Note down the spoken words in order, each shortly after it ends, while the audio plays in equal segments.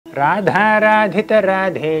Radha Radhita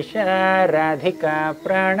Radhesha Radhika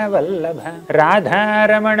Pranavallabha Radha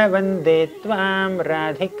Ramana Vande Tvam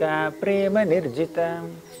Radhika Prema Nirjita.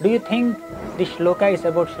 Do you think this shloka is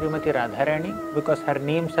about Srimati Radharani because her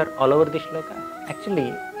names are all over the shloka?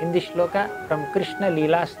 Actually, in this shloka from Krishna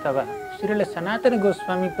Lila Stava, Srila Sanatana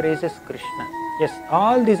Goswami praises Krishna. Yes,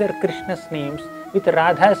 all these are Krishna's names with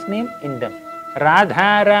Radha's name in them.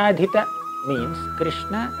 Radha Radhita means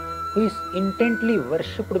Krishna who is intently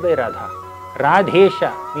worshipped by Radha.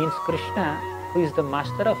 Radhesha means Krishna who is the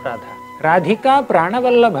master of Radha. Radhika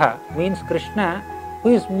Pranavallabha means Krishna who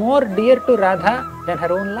is more dear to Radha than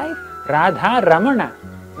her own life. Radha Ramana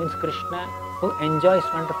means Krishna who enjoys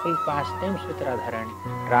wonderful pastimes with Radharani.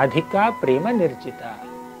 Radhika Prema Nirjita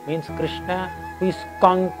means Krishna who is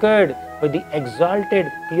conquered by the exalted,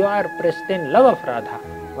 pure, pristine love of Radha.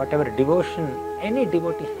 Whatever devotion any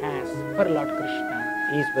devotee has for Lord Krishna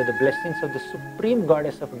is by the blessings of the supreme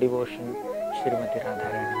goddess of devotion, Srimati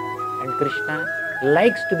Radharani. And Krishna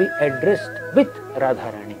likes to be addressed with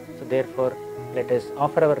Radharani. So therefore, let us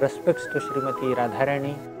offer our respects to Srimati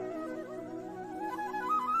Radharani.